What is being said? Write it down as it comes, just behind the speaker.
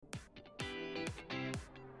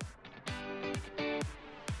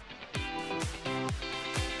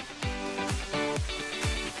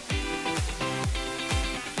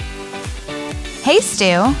Hey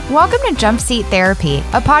Stu, welcome to Jump Seat Therapy,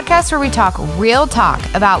 a podcast where we talk real talk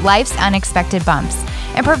about life's unexpected bumps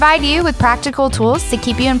and provide you with practical tools to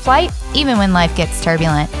keep you in flight even when life gets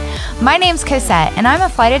turbulent. My name's Cosette and I'm a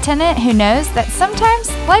flight attendant who knows that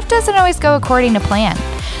sometimes life doesn't always go according to plan.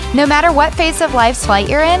 No matter what phase of life's flight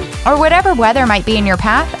you're in or whatever weather might be in your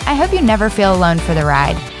path, I hope you never feel alone for the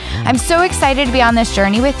ride. I'm so excited to be on this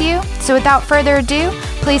journey with you, so without further ado,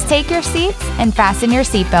 please take your seats and fasten your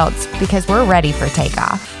seatbelts because we're ready for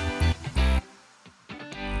takeoff.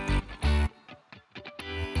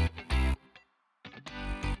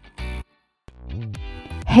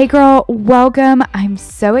 Hey girl, welcome. I'm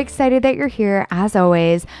so excited that you're here as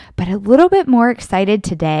always, but a little bit more excited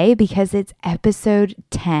today because it's episode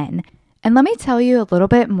 10. And let me tell you a little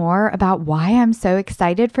bit more about why I'm so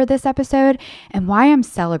excited for this episode and why I'm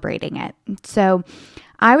celebrating it. So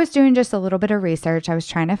I was doing just a little bit of research. I was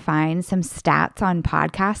trying to find some stats on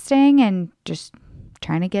podcasting and just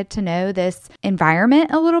trying to get to know this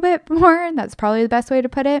environment a little bit more. That's probably the best way to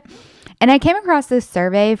put it. And I came across this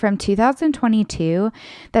survey from 2022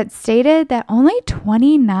 that stated that only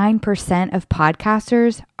 29% of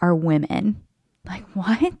podcasters are women. Like,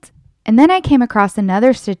 what? And then I came across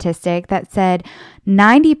another statistic that said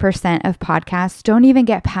 90% of podcasts don't even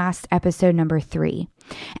get past episode number 3.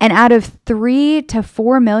 And out of 3 to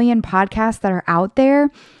 4 million podcasts that are out there,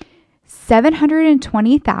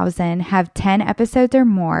 720,000 have 10 episodes or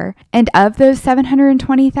more. And of those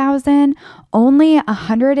 720,000, only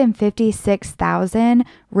 156,000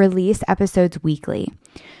 release episodes weekly.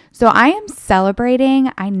 So I am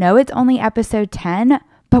celebrating. I know it's only episode 10,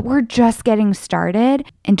 but we're just getting started.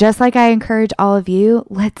 And just like I encourage all of you,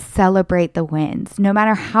 let's celebrate the wins, no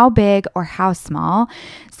matter how big or how small.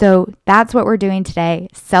 So that's what we're doing today,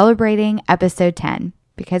 celebrating episode 10,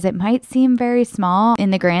 because it might seem very small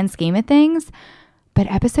in the grand scheme of things, but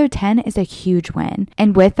episode 10 is a huge win.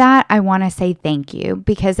 And with that, I want to say thank you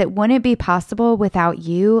because it wouldn't be possible without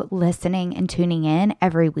you listening and tuning in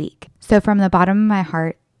every week. So from the bottom of my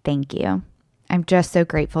heart, thank you. I'm just so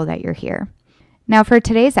grateful that you're here. Now for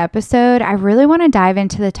today's episode, I really want to dive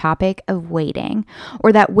into the topic of waiting,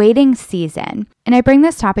 or that waiting season. And I bring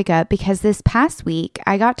this topic up because this past week,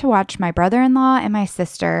 I got to watch my brother-in-law and my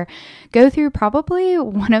sister go through probably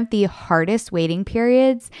one of the hardest waiting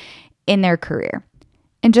periods in their career.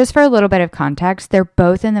 And just for a little bit of context, they're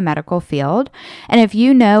both in the medical field. And if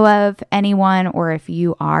you know of anyone, or if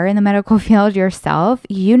you are in the medical field yourself,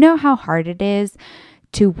 you know how hard it is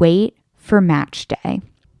to wait for match day.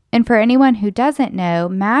 And for anyone who doesn't know,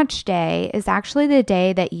 match day is actually the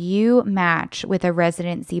day that you match with a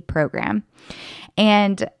residency program.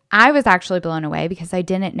 And I was actually blown away because I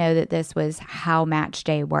didn't know that this was how match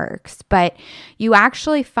day works. But you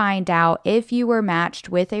actually find out if you were matched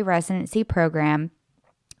with a residency program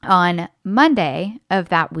on Monday of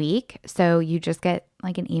that week. So you just get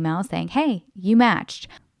like an email saying, hey, you matched.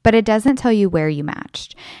 But it doesn't tell you where you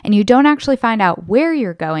matched. And you don't actually find out where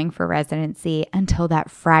you're going for residency until that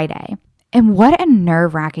Friday. And what a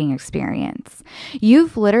nerve-wracking experience.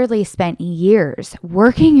 You've literally spent years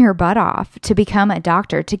working your butt off to become a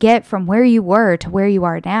doctor, to get from where you were to where you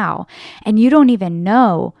are now. And you don't even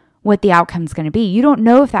know what the outcome's going to be. You don't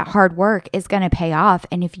know if that hard work is going to pay off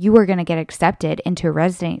and if you are going to get accepted into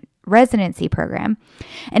a residency program.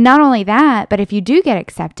 And not only that, but if you do get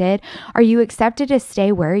accepted, are you accepted to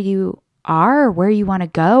stay where you are or where you want to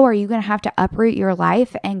go? Are you going to have to uproot your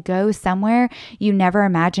life and go somewhere you never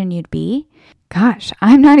imagined you'd be? Gosh,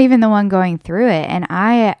 I'm not even the one going through it. And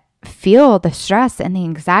I feel the stress and the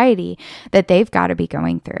anxiety that they've got to be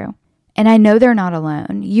going through. And I know they're not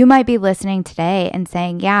alone. You might be listening today and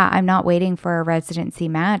saying, yeah, I'm not waiting for a residency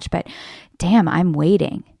match, but damn, I'm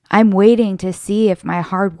waiting. I'm waiting to see if my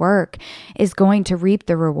hard work is going to reap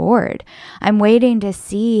the reward. I'm waiting to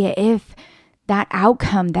see if that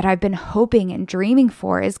outcome that I've been hoping and dreaming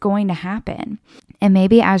for is going to happen. And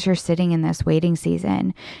maybe as you're sitting in this waiting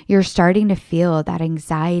season, you're starting to feel that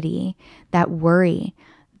anxiety, that worry,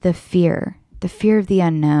 the fear of the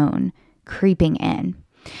unknown creeping in.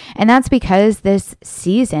 And that's because this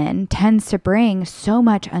season tends to bring so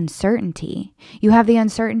much uncertainty. You have the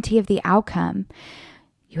uncertainty of the outcome.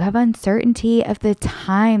 You have uncertainty of the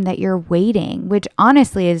time that you're waiting, which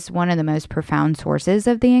honestly is one of the most profound sources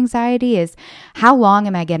of the anxiety is how long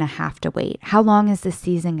am I going to have to wait? How long is this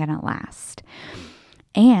season going to last?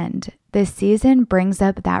 And this season brings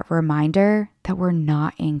up that reminder that we're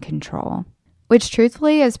not in control, which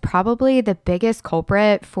truthfully is probably the biggest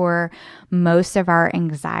culprit for most of our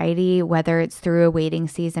anxiety, whether it's through a waiting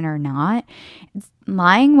season or not. It's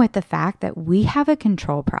lying with the fact that we have a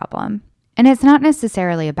control problem. And it's not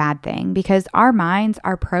necessarily a bad thing because our minds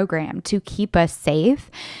are programmed to keep us safe.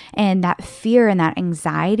 And that fear and that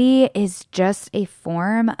anxiety is just a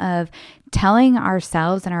form of telling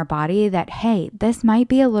ourselves and our body that, hey, this might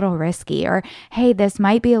be a little risky, or hey, this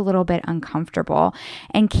might be a little bit uncomfortable,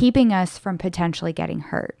 and keeping us from potentially getting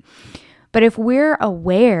hurt. But if we're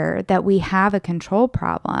aware that we have a control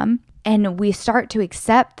problem and we start to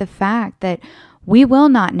accept the fact that we will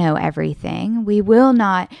not know everything, we will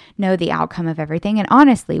not know the outcome of everything. And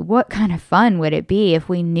honestly, what kind of fun would it be if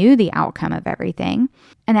we knew the outcome of everything?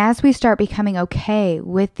 And as we start becoming okay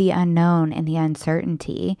with the unknown and the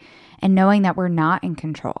uncertainty and knowing that we're not in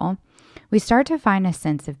control, we start to find a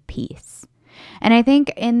sense of peace. And I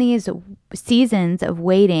think in these seasons of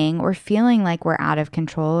waiting or feeling like we're out of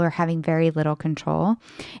control or having very little control,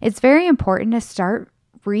 it's very important to start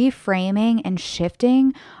reframing and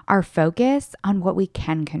shifting our focus on what we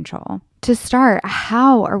can control. To start,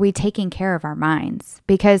 how are we taking care of our minds?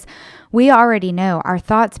 Because we already know our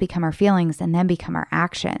thoughts become our feelings and then become our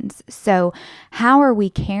actions. So how are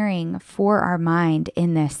we caring for our mind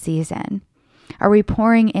in this season? Are we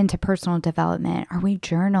pouring into personal development? Are we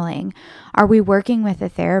journaling? Are we working with a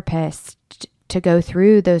therapist to go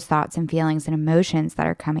through those thoughts and feelings and emotions that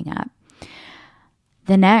are coming up?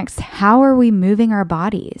 The next, how are we moving our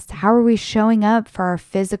bodies? How are we showing up for our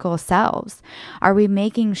physical selves? Are we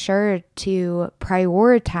making sure to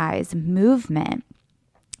prioritize movement?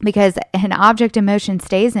 Because an object in motion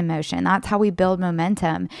stays in motion. That's how we build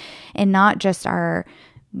momentum, and not just our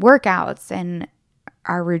workouts and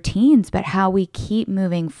our routines, but how we keep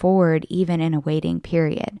moving forward even in a waiting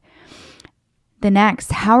period. The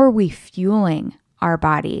next, how are we fueling our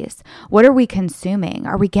bodies? What are we consuming?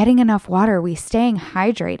 Are we getting enough water? Are we staying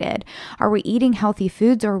hydrated? Are we eating healthy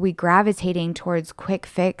foods, or are we gravitating towards quick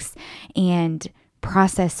fix and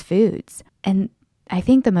processed foods? And I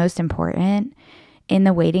think the most important in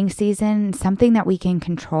the waiting season, something that we can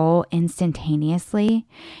control instantaneously,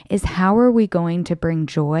 is how are we going to bring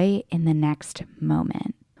joy in the next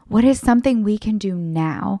moment? What is something we can do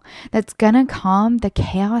now that's going to calm the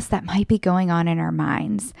chaos that might be going on in our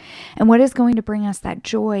minds? And what is going to bring us that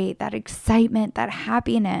joy, that excitement, that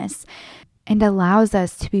happiness, and allows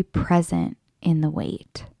us to be present in the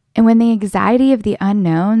wait? And when the anxiety of the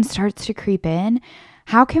unknown starts to creep in,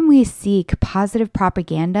 how can we seek positive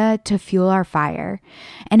propaganda to fuel our fire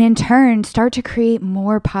and in turn start to create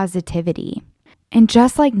more positivity? And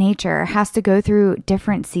just like nature has to go through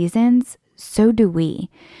different seasons, so do we.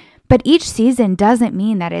 But each season doesn't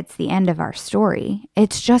mean that it's the end of our story.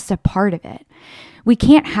 It's just a part of it. We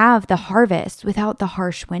can't have the harvest without the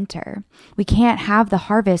harsh winter. We can't have the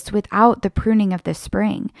harvest without the pruning of the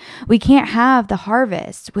spring. We can't have the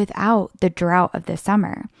harvest without the drought of the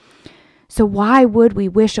summer. So why would we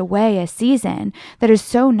wish away a season that is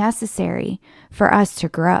so necessary for us to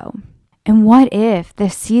grow? And what if the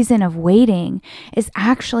season of waiting is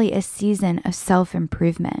actually a season of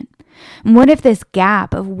self-improvement? And what if this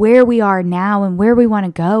gap of where we are now and where we want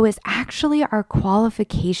to go is actually our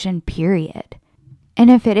qualification period? And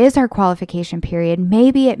if it is our qualification period,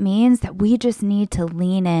 maybe it means that we just need to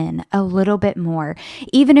lean in a little bit more,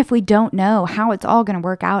 even if we don't know how it's all going to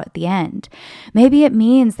work out at the end. Maybe it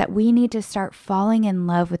means that we need to start falling in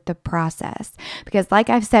love with the process. Because like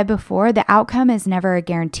I've said before, the outcome is never a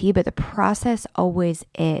guarantee, but the process always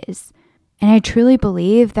is. And I truly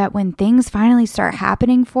believe that when things finally start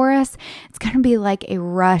happening for us, it's going to be like a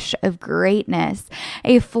rush of greatness,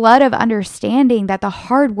 a flood of understanding that the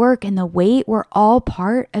hard work and the wait were all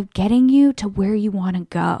part of getting you to where you want to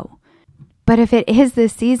go. But if it is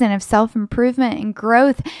this season of self-improvement and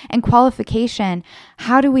growth and qualification,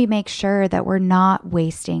 how do we make sure that we're not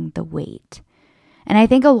wasting the wait? And I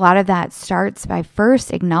think a lot of that starts by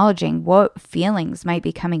first acknowledging what feelings might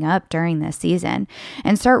be coming up during this season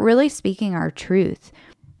and start really speaking our truth.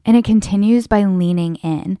 And it continues by leaning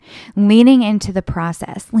into the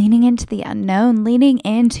process, leaning into the unknown, leaning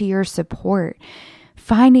into your support,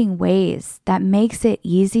 finding ways that makes it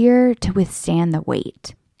easier to withstand the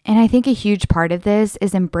wait. And I think a huge part of this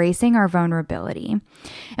is embracing our vulnerability.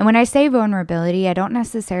 And when I say vulnerability, I don't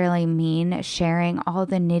necessarily mean sharing all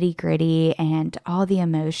the nitty gritty and all the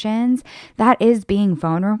emotions. That is being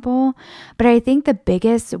vulnerable. But I think the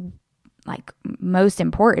biggest, most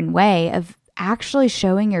important way of actually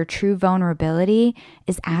showing your true vulnerability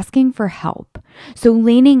is asking for help. So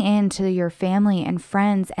leaning into your family and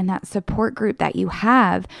friends and that support group that you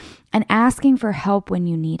have and asking for help when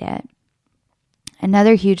you need it.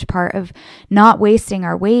 Another huge part of not wasting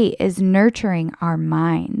our wait is nurturing our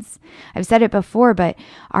minds. I've said it before, but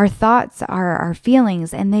our thoughts are our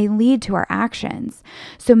feelings and they lead to our actions.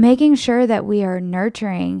 So making sure that we are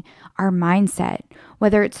nurturing our mindset,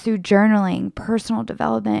 whether it's through journaling, personal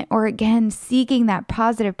development, or again, seeking that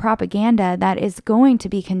positive propaganda that is going to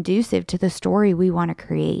be conducive to the story we want to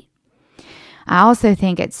create. I also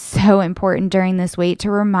think it's so important during this wait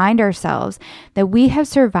to remind ourselves that we have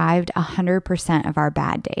survived 100% of our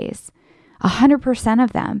bad days, 100%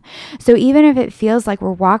 of them. So even if it feels like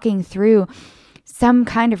we're walking through some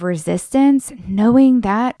kind of resistance, knowing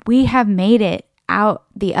that we have made it out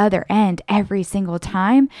the other end every single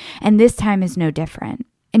time, and this time is no different.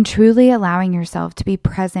 And truly allowing yourself to be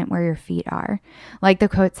present where your feet are. Like the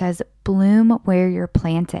quote says, bloom where you're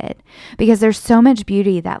planted. Because there's so much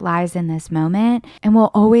beauty that lies in this moment, and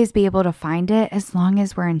we'll always be able to find it as long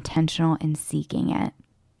as we're intentional in seeking it.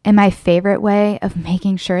 And my favorite way of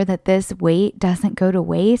making sure that this wait doesn't go to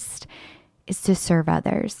waste is to serve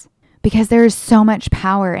others. Because there is so much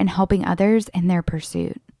power in helping others in their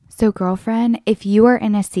pursuit. So girlfriend, if you are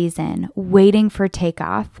in a season waiting for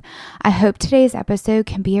takeoff, I hope today's episode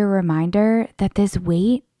can be a reminder that this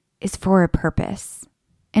wait is for a purpose.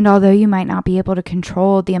 And although you might not be able to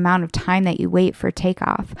control the amount of time that you wait for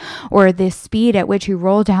takeoff, or the speed at which you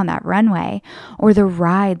roll down that runway, or the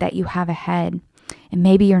ride that you have ahead, and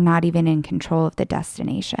maybe you're not even in control of the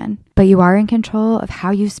destination, but you are in control of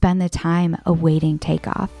how you spend the time awaiting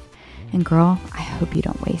takeoff. And girl, I hope you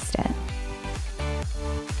don't waste it.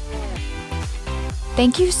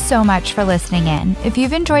 Thank you so much for listening in. If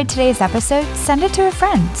you've enjoyed today's episode, send it to a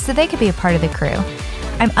friend so they could be a part of the crew.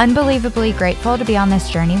 I'm unbelievably grateful to be on this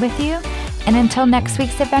journey with you. And until next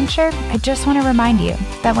week's adventure, I just want to remind you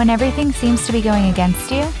that when everything seems to be going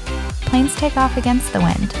against you, planes take off against the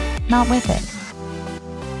wind, not with it.